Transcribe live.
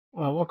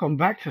Well, welcome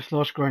back to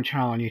Slow Scoring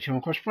Channel on YouTube.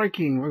 Of course,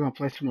 breaking. We're going to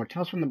play some more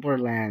Tales from the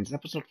Borderlands,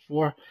 Episode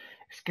 4,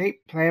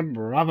 Escape Plan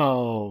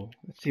Bravo.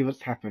 Let's see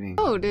what's happening.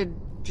 Oh, did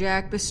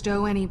Jack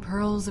bestow any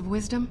pearls of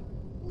wisdom?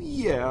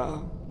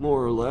 Yeah,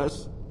 more or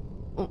less.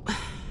 Well,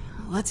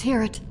 let's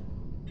hear it.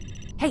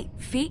 Hey,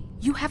 Fee,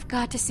 you have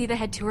got to see the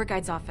head tour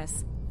guide's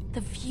office. The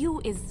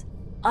view is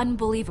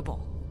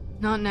unbelievable.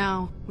 Not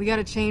now. We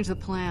gotta change the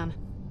plan.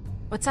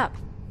 What's up?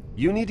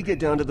 You need to get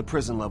down to the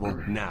prison level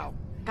now.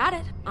 Got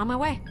it. On my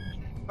way.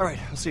 All right,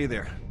 I'll see you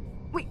there.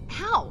 Wait,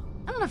 how?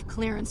 I don't have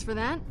clearance for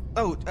that.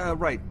 Oh,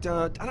 right.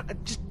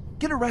 Just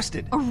get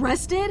arrested.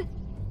 Arrested?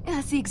 Yeah,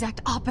 that's the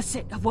exact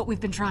opposite of what we've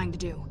been trying to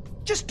do.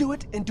 Just do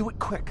it and do it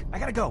quick. I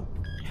gotta go.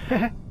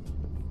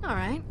 All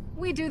right.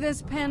 We do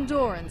this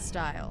Pandoran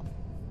style.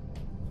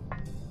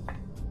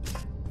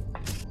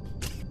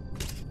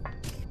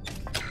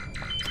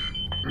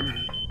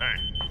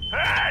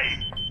 Hey!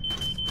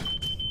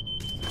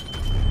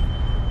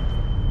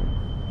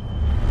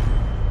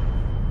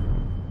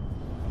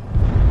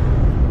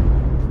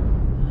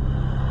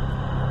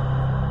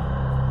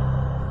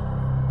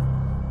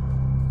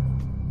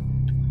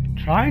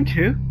 Trying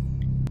to.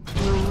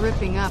 We're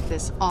ripping up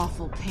this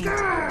awful painting.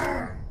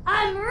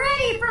 I'm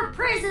ready for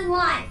prison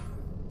life!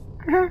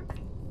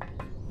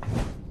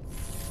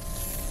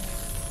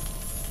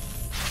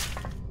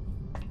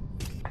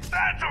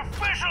 That's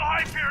official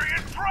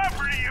Hyperion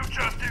property you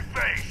just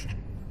defaced!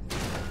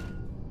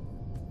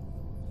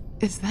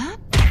 Is that?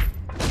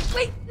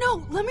 Wait,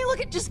 no, let me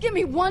look at, just give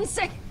me 1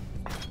 second.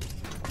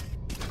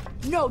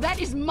 No, that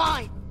is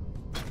mine.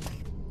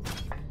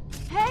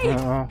 Hey,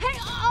 hey,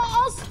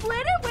 I'll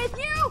split it with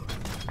you.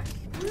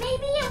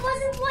 Maybe it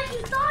wasn't what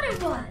you thought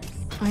it was.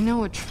 I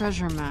know a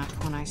treasure map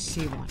when I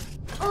see one.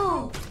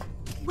 Oh,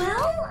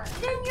 well,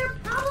 then you're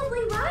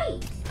probably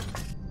right.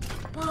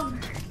 Bummer.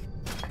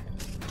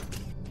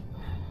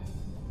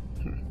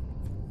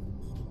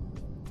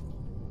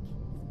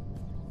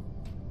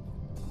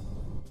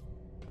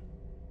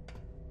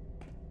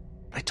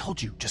 I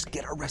told you, just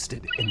get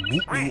arrested and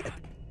meet me at...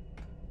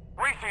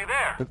 Rhys, you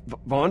there?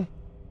 Vaughn?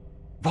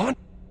 Vaughn?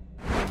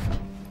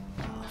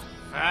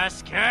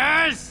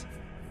 Vasquez!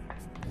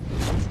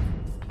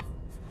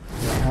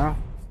 Yeah.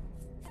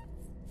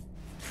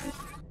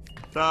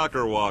 Talk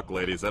or walk,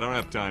 ladies. I don't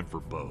have time for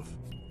both.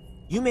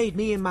 You made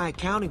me and my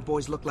accounting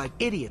boys look like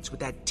idiots with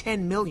that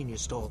 10 million you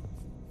stole.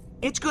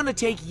 It's gonna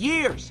take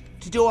years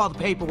to do all the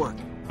paperwork.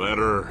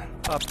 Better.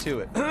 Up to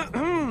it.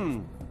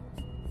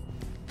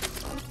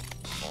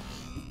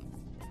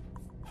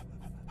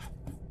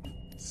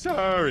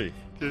 Sorry.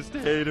 Just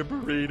ate a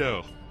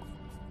burrito.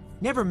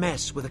 Never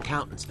mess with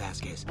accountants,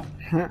 Vasquez.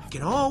 You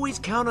can always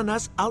count on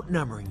us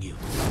outnumbering you.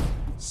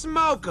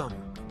 Smoke 'em!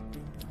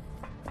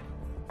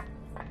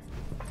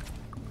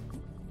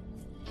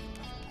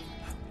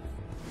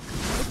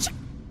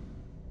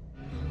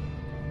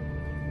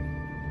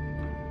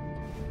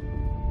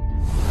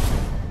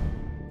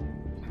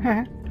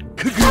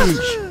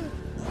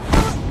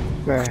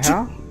 The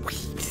hell?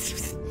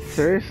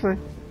 Seriously?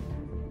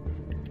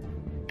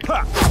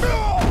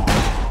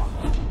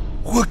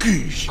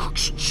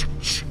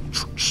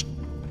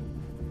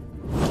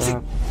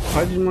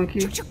 Pudge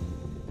monkey?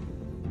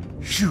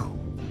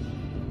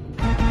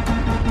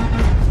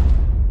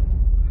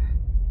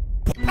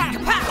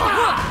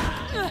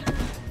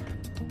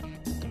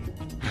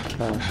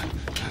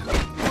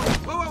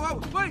 Whoa,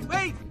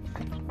 wait!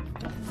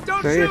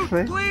 Don't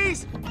Seriously? shoot,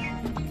 please!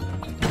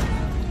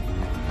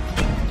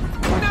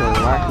 What the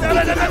whack?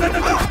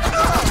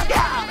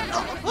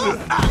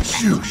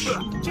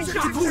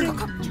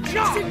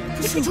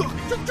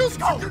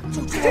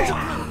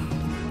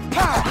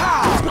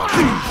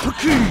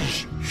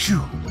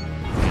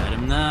 Got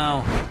him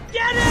now.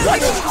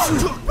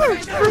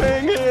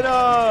 Bring it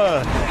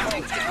on!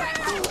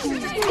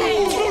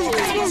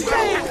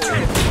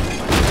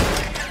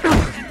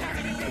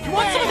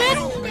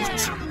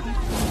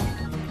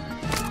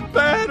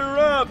 Batter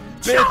up,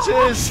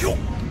 bitches!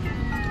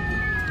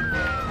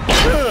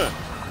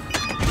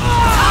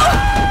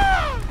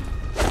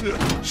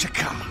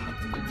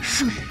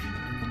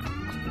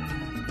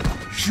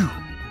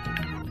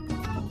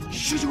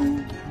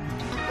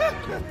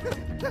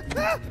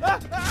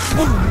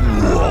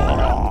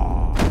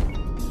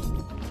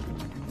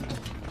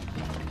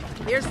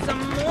 Here's some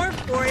more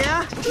for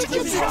ya.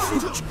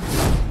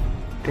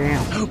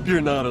 Damn. Hope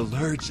you're not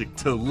allergic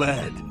to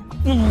lead.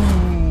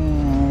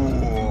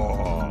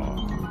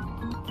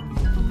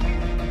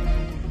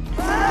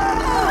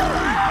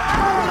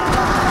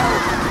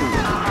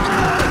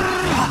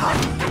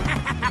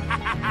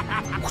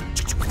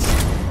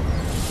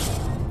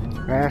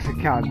 That's a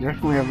cow.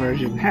 Definitely a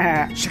virgin.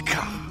 These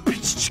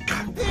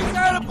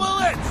are the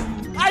bullets!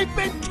 I've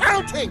been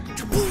counting!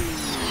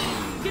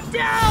 Get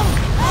down!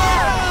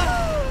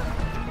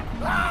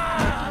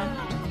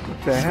 What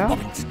the hell?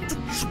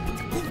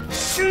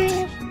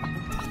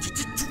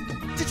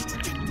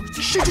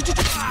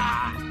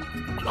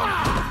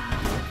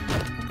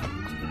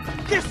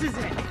 This is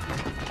it.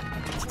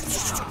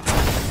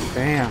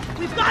 Damn.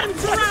 We've got him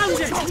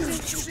surrounded.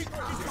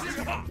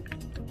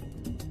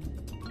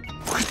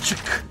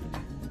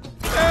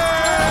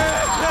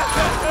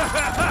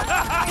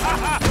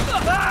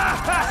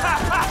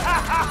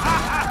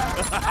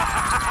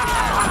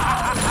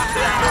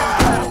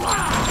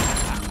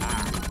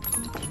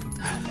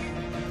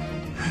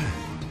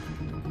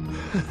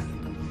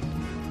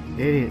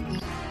 Idiots.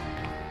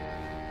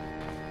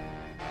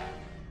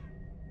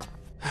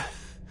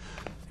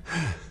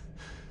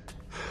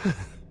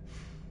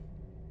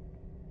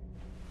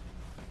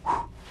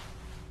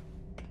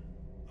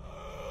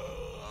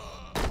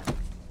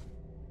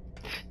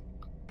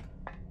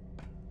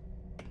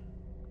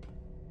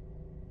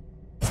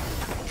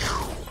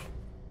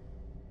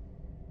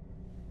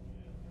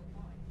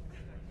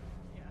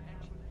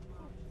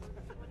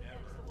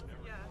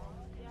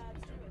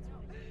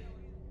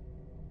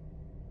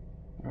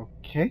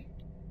 Okay.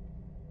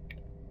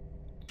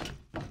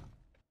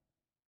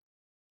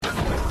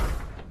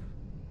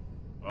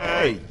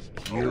 Hey,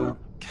 you.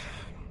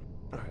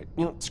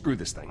 Alright, screw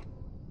this thing.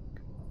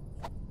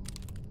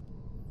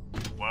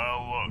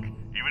 Well, look,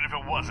 even if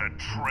it was a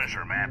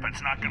treasure map,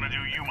 it's not gonna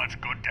do you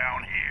much good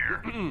down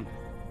here.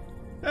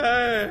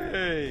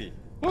 Hey!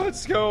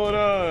 What's going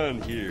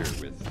on here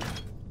with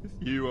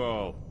you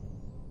all?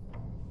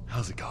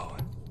 How's it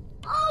going?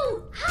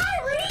 Oh,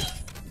 hi, Rhys!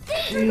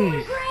 Things are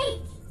going great!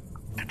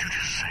 Did you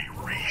just say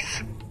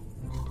Rhys?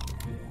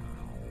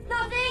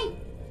 Nothing!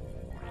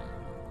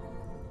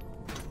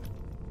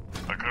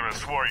 I could have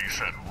swore you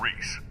said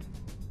Rhys.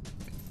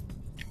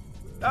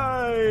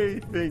 I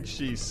think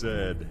she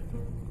said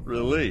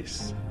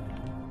release.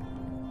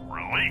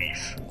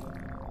 Release?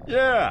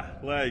 Yeah,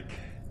 like,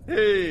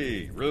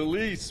 hey,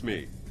 release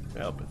me.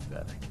 How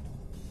pathetic.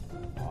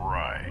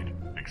 Right.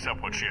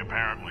 Except what she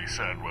apparently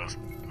said was,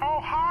 oh,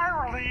 hi,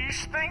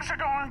 Release. Things are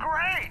going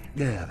great.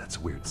 Yeah, that's a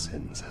weird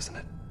sentence, isn't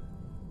it?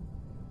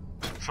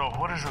 So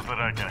what is it that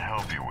I can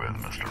help you with,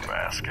 Mr.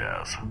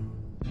 Vasquez?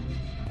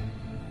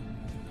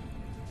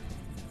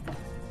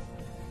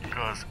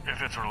 Because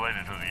if it's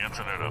related to the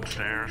incident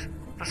upstairs,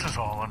 this is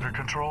all under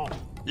control.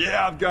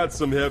 Yeah, I've got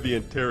some heavy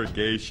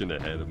interrogation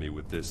ahead of me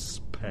with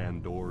this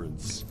Pandoran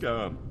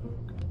scum.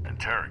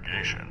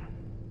 Interrogation?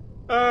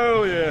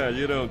 Oh, yeah,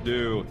 you don't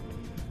do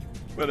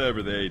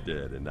whatever they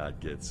did and not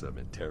get some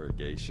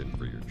interrogation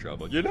for your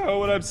trouble. You know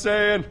what I'm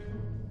saying?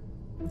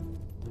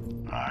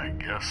 I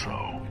guess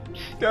so.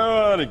 Go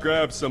on and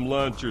grab some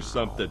lunch or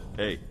something.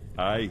 Hey,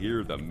 I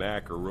hear the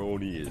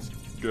macaroni is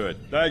good.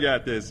 I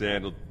got this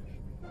handled.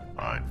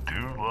 I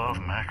do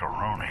love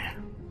macaroni.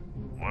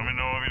 Let me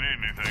know if you need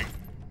anything.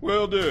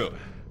 Will do.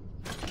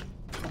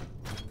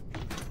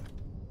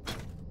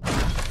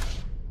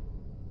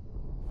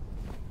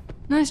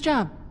 Nice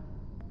job.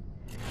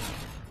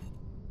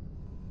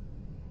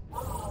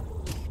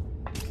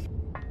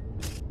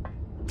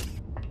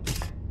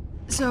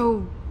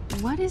 So,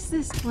 what is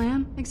this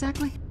plan,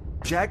 exactly?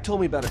 Jack told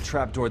me about a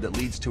trapdoor that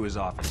leads to his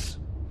office.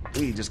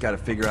 We just gotta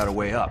figure out a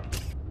way up.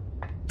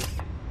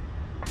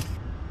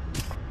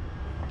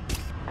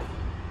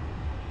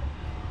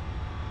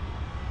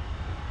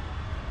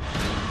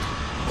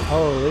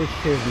 Holy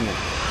shiznit.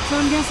 So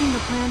I'm guessing the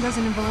plan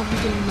doesn't involve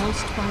you getting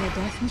mulched by a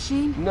death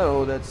machine?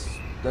 No, that's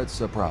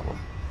a problem.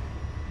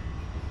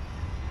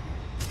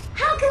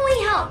 How can we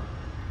help?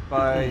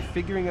 By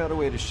figuring out a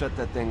way to shut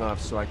that thing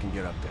off so I can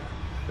get up there.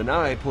 Then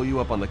I pull you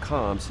up on the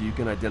comm so you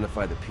can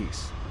identify the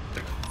piece.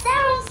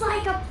 Sounds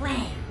like a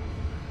plan.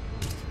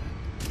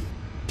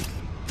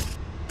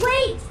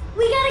 Wait!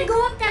 We gotta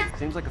go up that...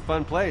 Seems like a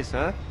fun place,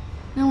 huh?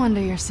 No wonder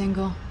you're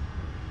single.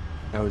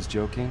 I was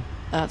joking.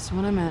 That's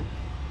what I meant.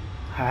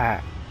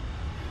 Ha.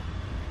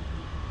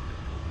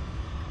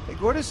 Hey,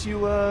 Gortys, you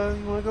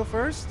wanna go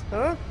first?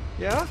 Huh?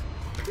 Yeah?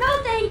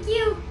 No, thank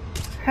you!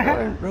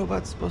 Aren't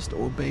robots supposed to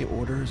obey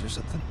orders or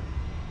something?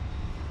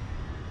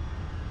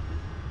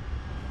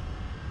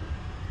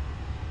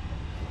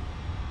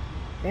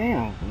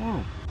 Damn, come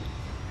on.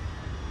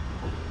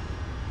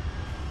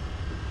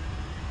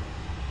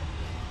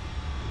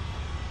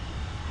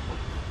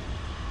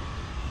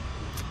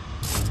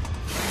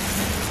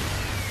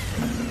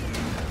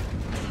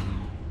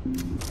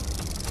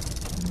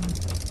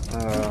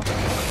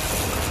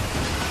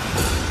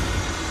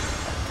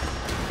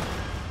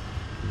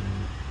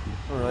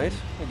 Alright,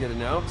 I get it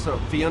now. So,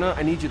 Fiona,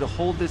 I need you to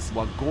hold this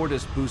while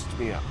Gortys boosts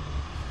me up.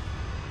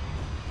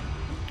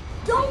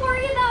 Don't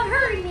worry about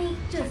hurting me.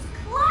 Just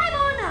climb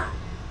on up.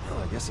 Well,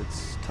 I guess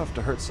it's tough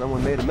to hurt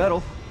someone made of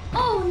metal.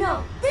 Oh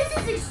no, this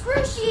is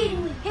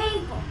excruciatingly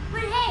painful.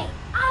 But hey,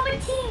 I'm a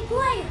team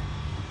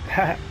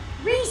player.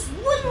 Rhys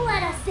wouldn't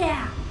let us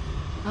down.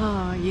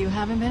 Oh, you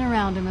haven't been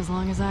around him as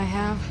long as I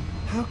have.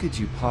 How could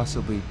you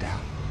possibly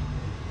doubt?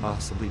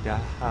 Possibly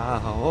doubt?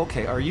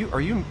 Okay, are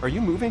you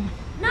moving?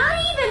 Not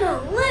even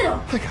a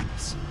little. I got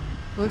this.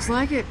 Looks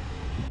like it.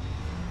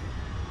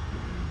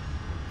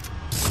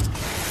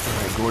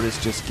 Alright,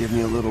 Gortys, just give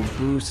me a little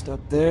boost up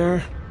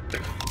there.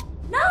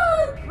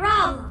 No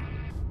problem.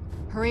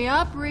 Hurry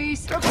up,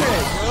 Rhys. Okay.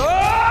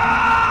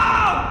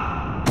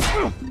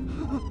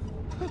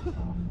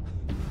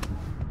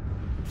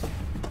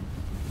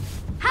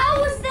 How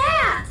was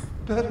that?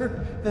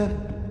 Better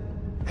than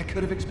I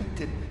could have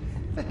expected.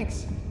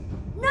 Thanks.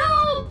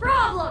 No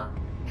problem!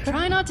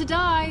 Try not to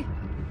die.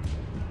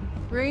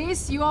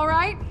 Rhys, you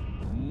alright?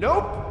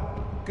 Nope.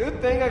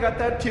 Good thing I got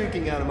that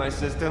puking out of my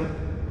system.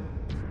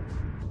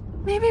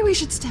 Maybe we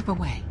should step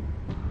away.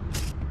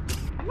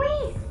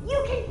 Rhys,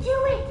 you can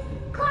do it!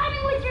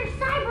 Climbing with your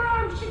cyber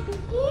arm should be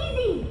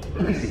easy!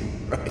 Easy,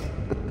 right?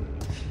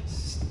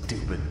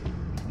 Stupid,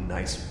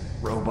 nice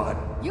robot.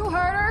 You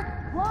heard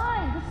her!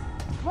 Climb!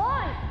 Just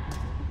climb!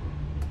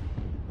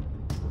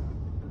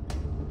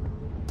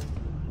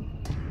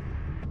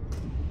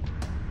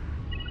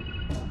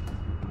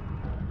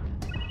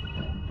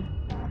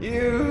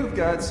 You've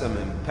got some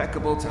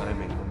impeccable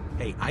timing.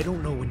 Hey, I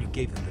don't know when you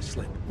gave them the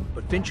slip,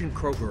 but Finch and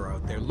Kroger are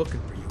out there looking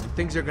for you, and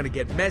things are gonna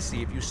get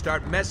messy if you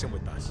start messing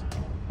with us.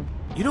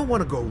 You don't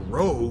want to go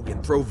rogue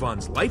and throw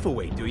Vaughn's life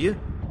away, do you?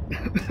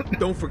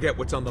 Don't forget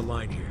what's on the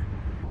line here.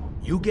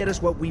 You get us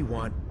what we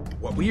want,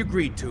 what we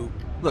agreed to.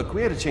 Look,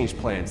 we had to change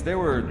plans. There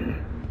were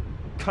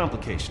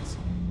complications.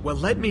 Well,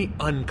 let me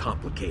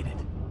uncomplicate it.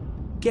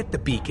 Get the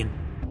beacon,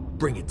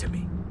 bring it to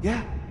me.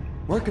 Yeah,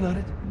 working on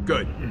it.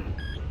 Good.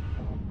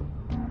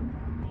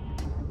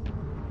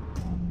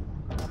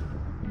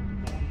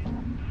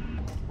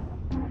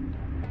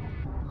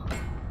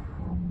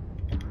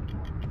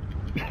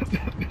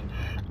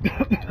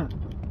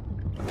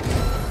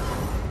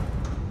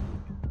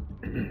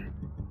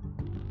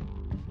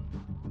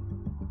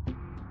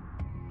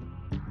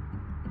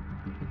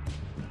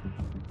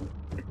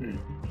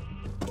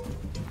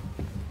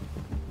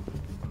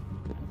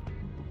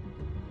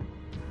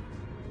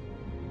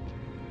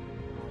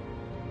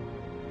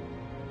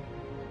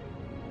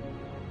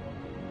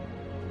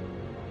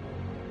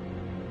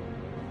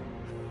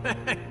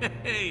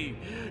 Hey,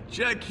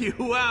 check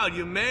you out,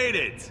 you made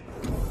it!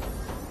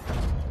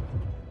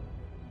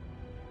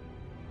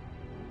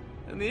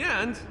 In the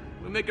end,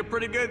 we make a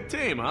pretty good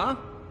team, huh?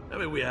 I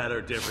mean, we had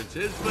our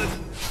differences, but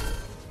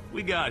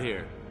we got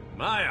here.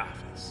 My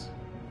office.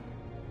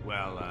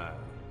 Well,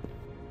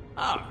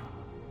 our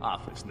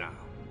office now.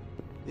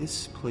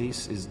 This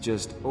place is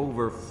just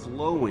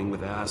overflowing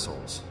with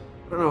assholes.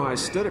 I don't know how I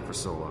stood it for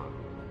so long.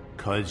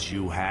 'Cause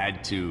you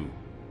had to.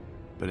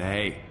 But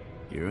hey,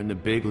 you're in the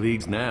big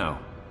leagues now.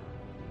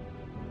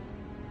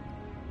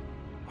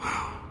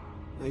 Wow,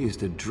 I used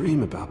to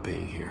dream about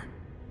being here.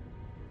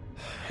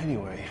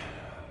 Anyway,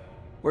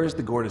 where's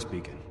the Gortys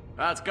beacon?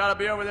 It's gotta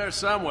be over there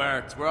somewhere.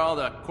 It's where all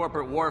the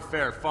corporate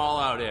warfare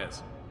fallout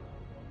is.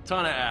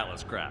 Ton of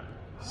Atlas crap.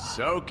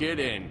 Soak it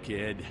in,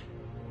 kid.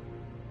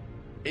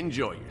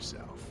 Enjoy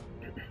yourself.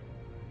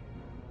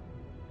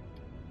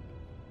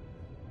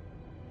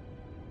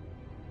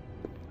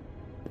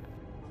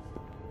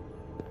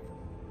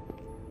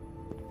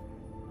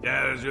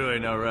 Yeah, there's really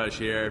no rush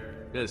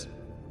here. Just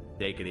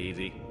take it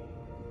easy.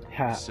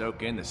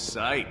 Soak in the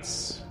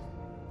sights.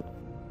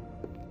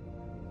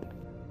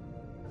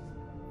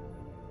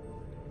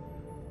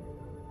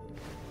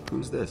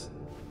 Who's this?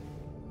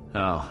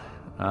 Oh,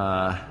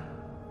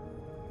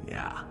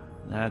 yeah,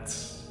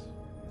 that's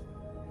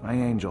my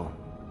angel.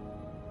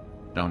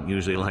 Don't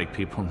usually like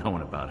people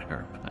knowing about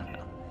her, but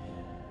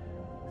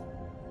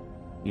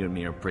you and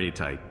me are pretty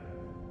tight.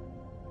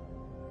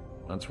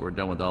 Once we're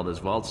done with all this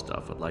vault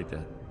stuff, I'd like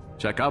to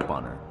check up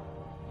on her.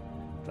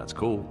 That's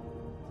cool.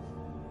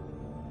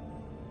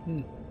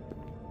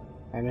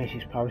 I mean,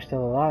 she's probably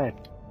still alive.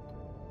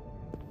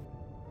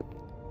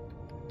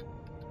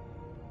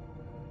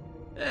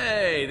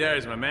 Hey,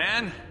 there's my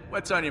man.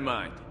 What's on your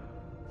mind?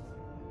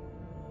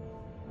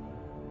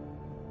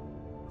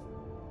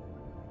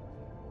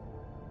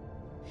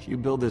 You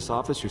build this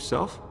office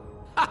yourself?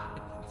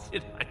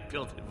 Did I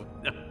build it?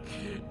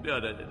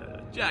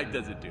 No. Jack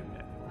doesn't do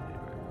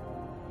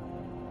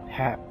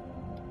that.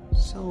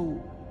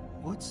 So,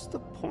 what's the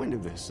point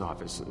of this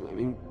office? I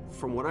mean,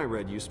 from what I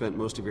read, you spent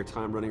most of your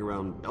time running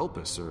around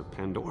Elpis or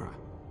Pandora.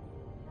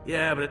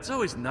 Yeah, but it's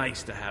always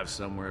nice to have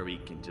somewhere where you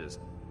can just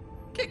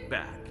kick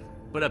back,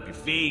 put up your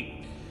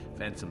feet,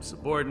 fend some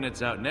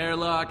subordinates out in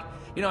airlock.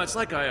 You know, it's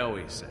like I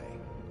always say,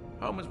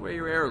 home is where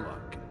your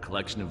airlock and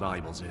collection of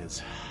valuables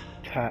is.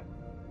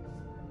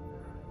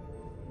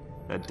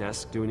 That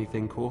desk do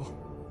anything cool?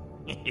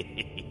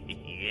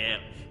 Yeah,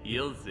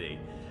 you'll see.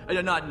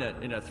 Not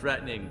in a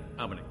threatening,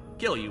 I'm gonna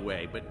kill you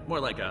way, but more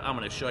like a, I'm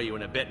gonna show you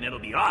in a bit and it'll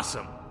be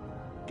awesome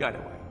kind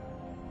of way.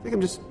 I think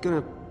I'm just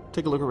gonna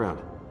take a look around.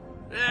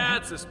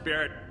 That's the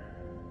spirit.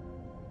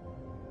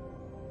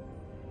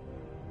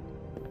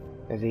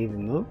 Does he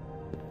even move?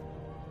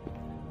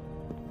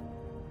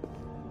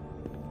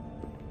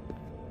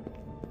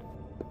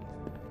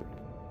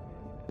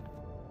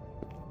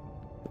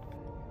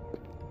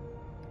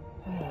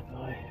 Oh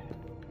boy.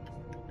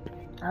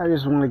 I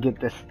just want to get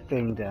this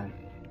thing done.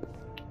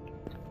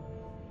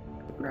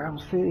 I don't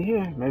see it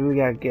here. Maybe we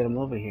gotta get him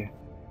over here.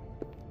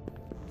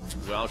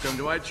 Welcome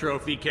to my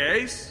trophy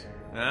case.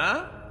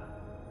 Huh?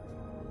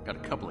 Got a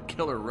couple of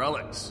killer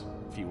relics.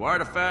 A few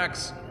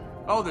artifacts.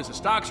 Oh, there's a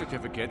stock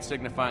certificate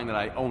signifying that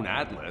I own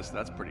Atlas.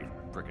 That's pretty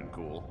frickin'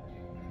 cool.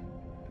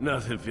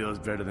 Nothing feels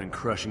better than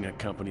crushing a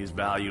company's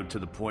value to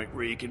the point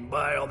where you can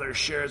buy all their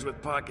shares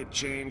with pocket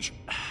change.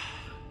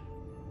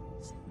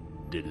 It's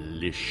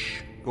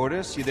delish.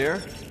 Gortys, you there?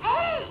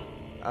 Hey!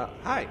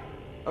 Hi.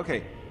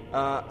 Okay,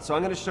 so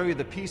I'm gonna show you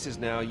the pieces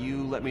now.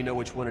 You let me know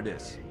which one it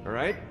is,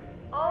 alright?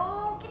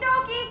 Okie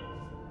dokie.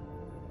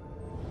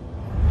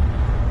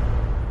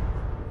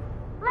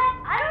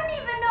 I don't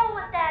even know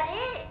what that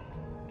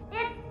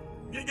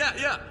is.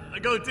 Yeah, a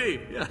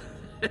goatee. Yeah,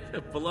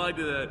 it belonged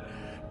to the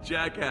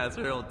jackass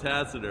Harold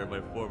Tassiter, my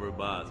former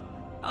boss.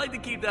 I like to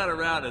keep that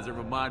around as a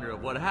reminder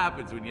of what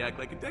happens when you act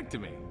like a dick to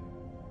me.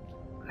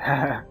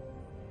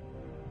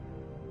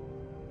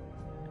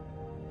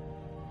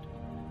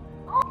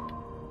 Oh,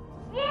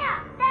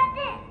 yeah, that's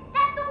it.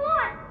 That's the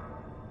one.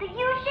 The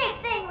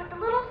U-shaped thing with the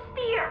little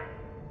spear.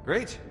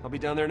 Great, I'll be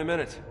down there in a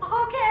minute.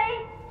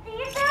 Okay, see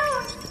you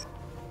soon.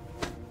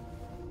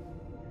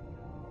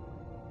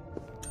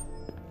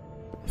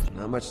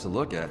 Not much to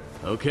look at.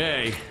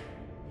 Okay,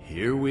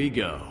 here we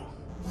go.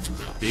 The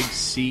big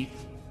seat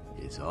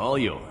is all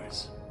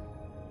yours.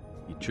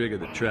 You trigger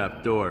the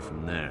trap door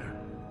from there.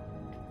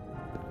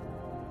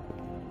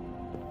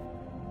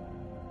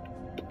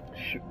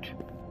 Shoot.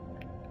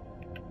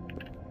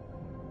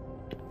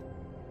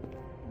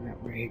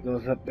 That way he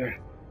goes up there.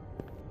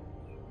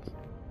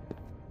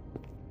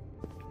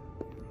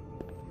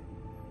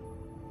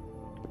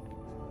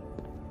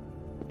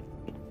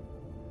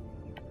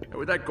 Hey,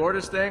 with that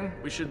Gortys thing,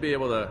 we should be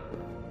able to...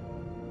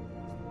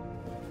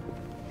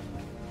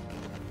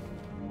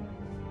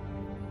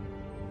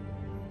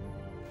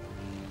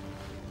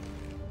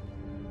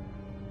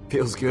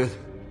 Feels good.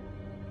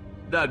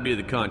 That'd be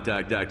the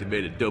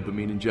contact-activated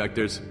dopamine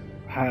injectors.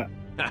 Huh.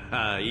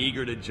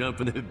 Eager to jump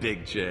in the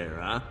big chair,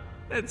 huh?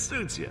 It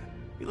suits you.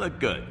 You look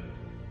good.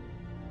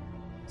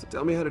 So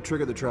tell me how to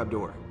trigger the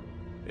trapdoor.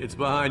 It's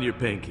behind your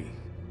pinky.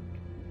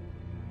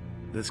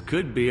 This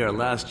could be our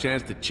last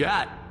chance to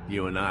chat,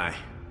 you and I.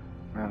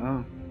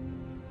 Uh-oh.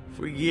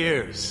 For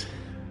years,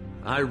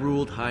 I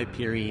ruled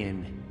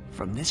Hyperion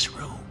from this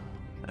room.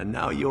 And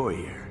now you're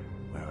here,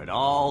 where it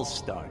all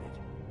started.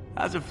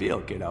 How's it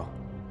feel, kiddo?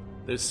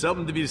 There's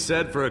something to be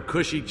said for a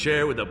cushy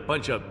chair with a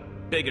bunch of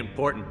big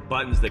important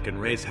buttons that can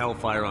raise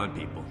hellfire on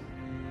people.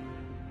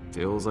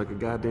 Feels like a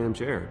goddamn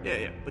chair.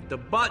 Yeah, but the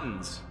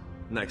buttons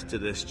next to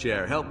this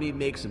chair help me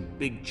make some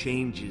big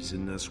changes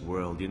in this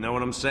world. You know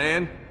what I'm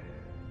saying?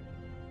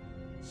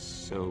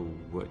 So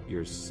what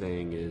you're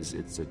saying is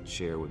it's a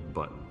chair with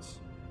buttons.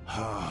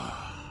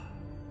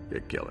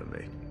 You're killing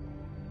me.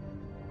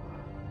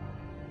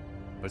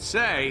 But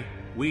say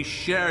we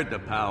shared the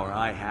power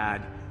I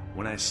had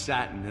when I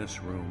sat in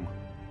this room.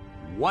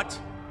 What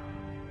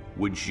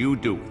would you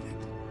do with it?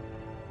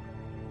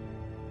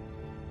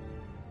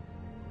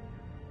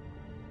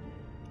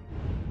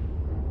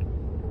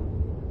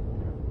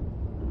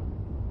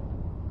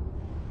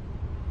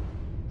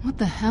 What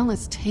the hell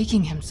is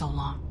taking him so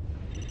long?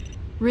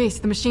 Rhys,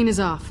 the machine is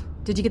off.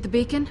 Did you get the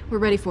beacon? We're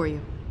ready for you.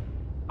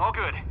 All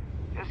good.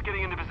 Just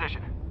getting into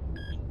position.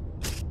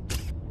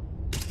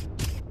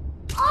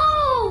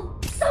 Oh!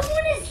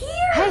 Someone is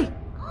here! Hey!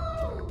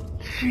 Oh!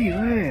 Gee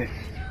whiz.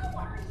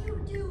 What are you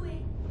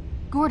doing?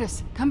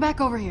 Gortys, come back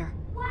over here.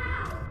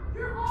 Wow!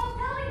 You're all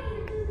telling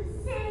me to do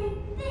the same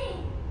thing!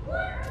 What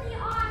are the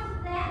odds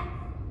of that?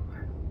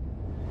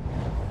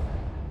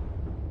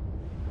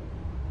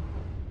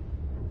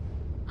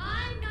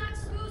 I'm not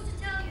supposed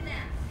to tell you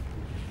that.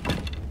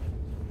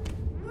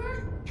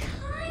 We're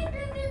kind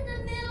of in the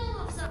middle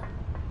of something.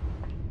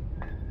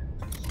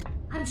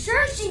 I'm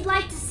sure she'd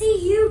like to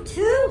see you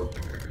too.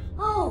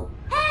 Oh,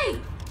 hey!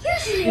 Here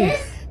she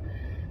is!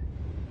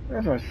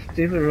 That's a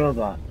stupid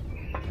robot.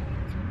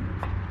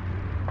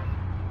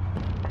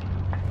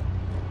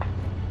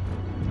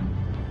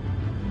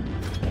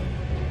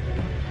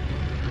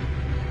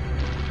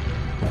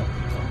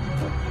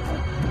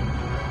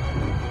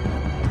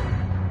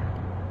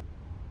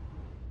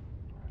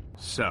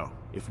 So,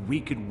 if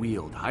we could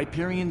wield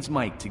Hyperion's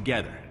might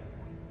together,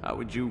 how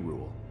would you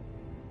rule?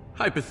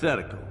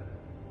 Hypothetical,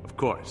 of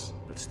course,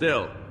 but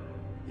still,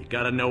 you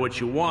gotta know what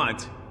you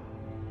want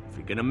if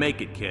you're gonna make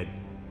it, kid.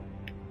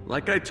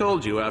 Like I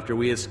told you after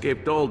we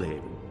escaped Old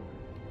Haven.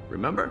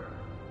 Remember?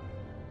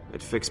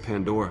 I'd fix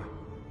Pandora.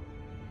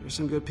 There's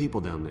some good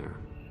people down there.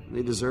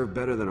 They deserve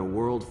better than a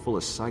world full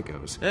of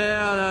psychos.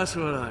 Yeah, that's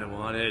what I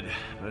wanted.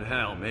 But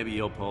hell, maybe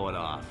you'll pull it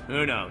off.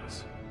 Who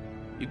knows?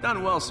 You've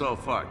done well so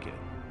far, kid.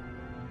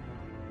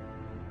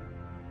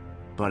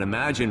 But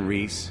imagine,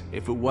 Rhys,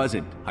 if it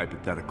wasn't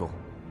hypothetical.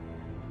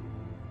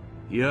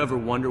 You ever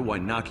wonder why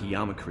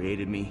Nakayama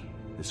created me?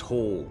 This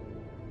whole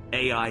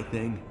AI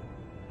thing?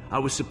 I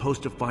was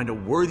supposed to find a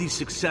worthy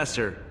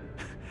successor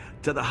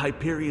to the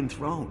Hyperion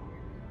throne.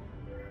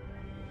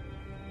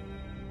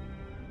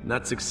 And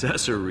that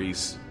successor,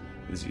 Rhys,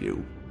 is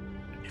you.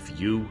 If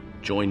you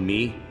join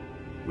me,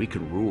 we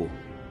can rule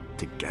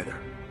together.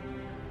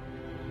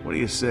 What do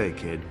you say,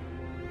 kid?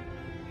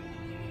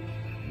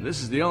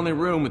 This is the only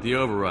room with the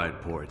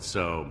override port,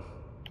 so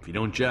if you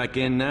don't jack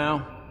in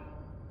now,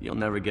 you'll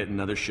never get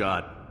another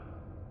shot.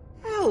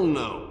 Hell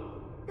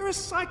no! You're a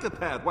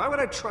psychopath. Why would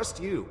I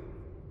trust you?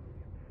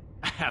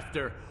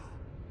 After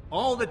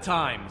all the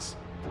times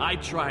I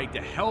tried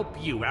to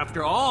help you,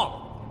 after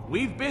all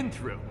we've been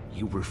through,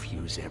 you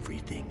refuse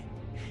everything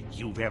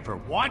you've ever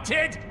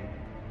wanted?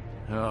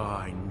 Oh,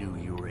 I knew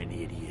you were an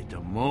idiot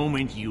the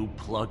moment you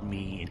plugged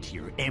me into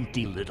your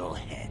empty little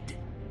head.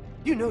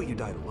 You know you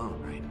died alone,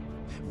 right?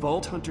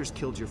 Vault hunters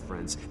killed your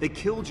friends, they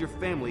killed your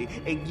family,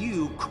 and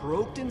you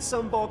croaked in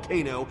some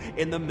volcano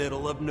in the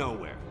middle of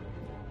nowhere.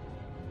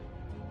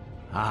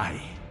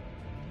 I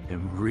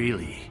am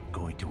really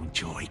going to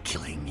enjoy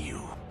killing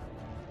you.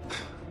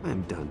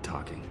 I'm done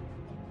talking.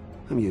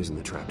 I'm using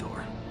the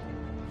trapdoor.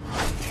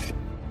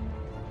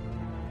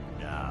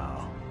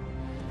 No.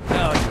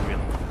 No, you're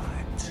really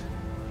not.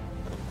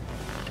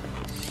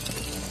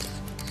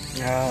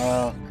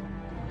 No.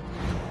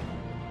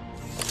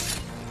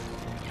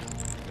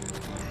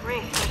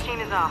 Rhys, the machine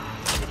is off.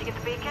 Did you get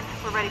the beacon?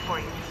 We're ready for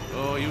you.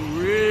 Oh, you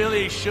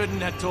really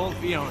shouldn't have told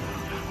Fiona.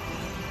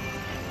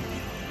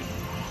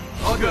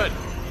 All good.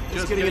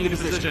 Just getting into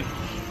position.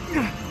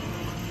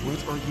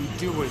 What are you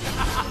doing?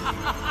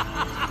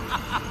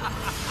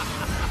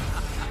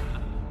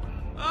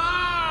 Oh,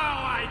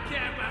 I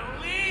can't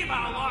believe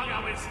how long I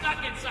was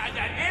stuck inside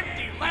that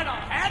empty little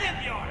head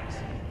of yours.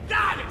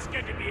 God, it's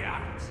good to be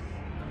out.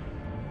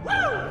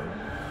 Woo!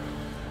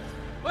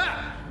 Well,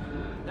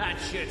 that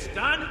shit's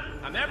done.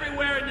 I'm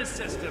everywhere in the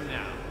system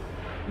now.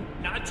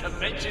 Not to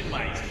mention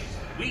my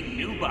sweet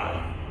new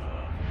body.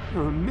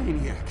 You're a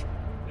maniac.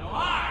 No,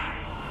 I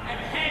am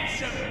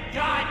handsome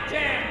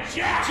goddamn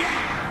Jack!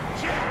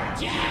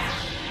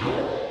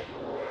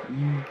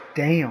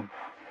 Damn.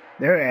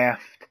 They're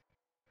effed.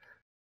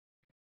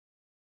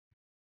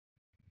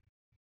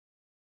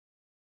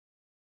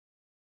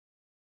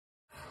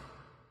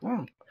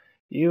 Wow.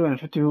 You and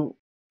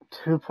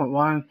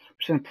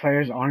 52.1%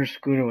 players honor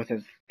Scooter with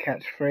his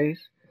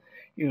catchphrase.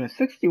 You and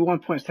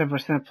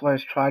 61.7% of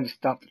players tried to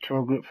stop the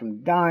troll group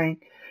from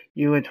dying.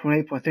 You and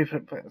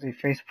 28.3%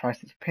 face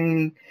Price's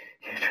painting.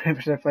 You and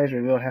 20% of players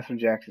revealed half of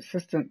Jack's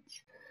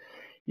assistance.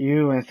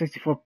 You and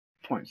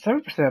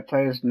 64.7% of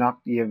players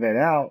knocked the event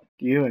out.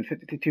 You and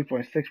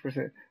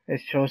 52.6%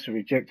 chose to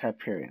reject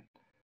Hyperion.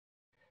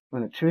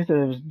 When the truth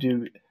is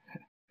due.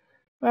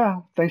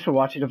 Well, thanks for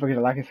watching. Don't forget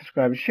to like and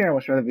subscribe and share.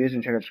 Watch other videos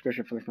and check out the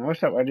description for links to my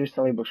website where I do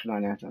sell ebooks for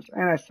 99 cents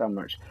and I sell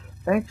merch.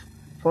 Thanks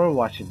for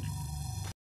watching.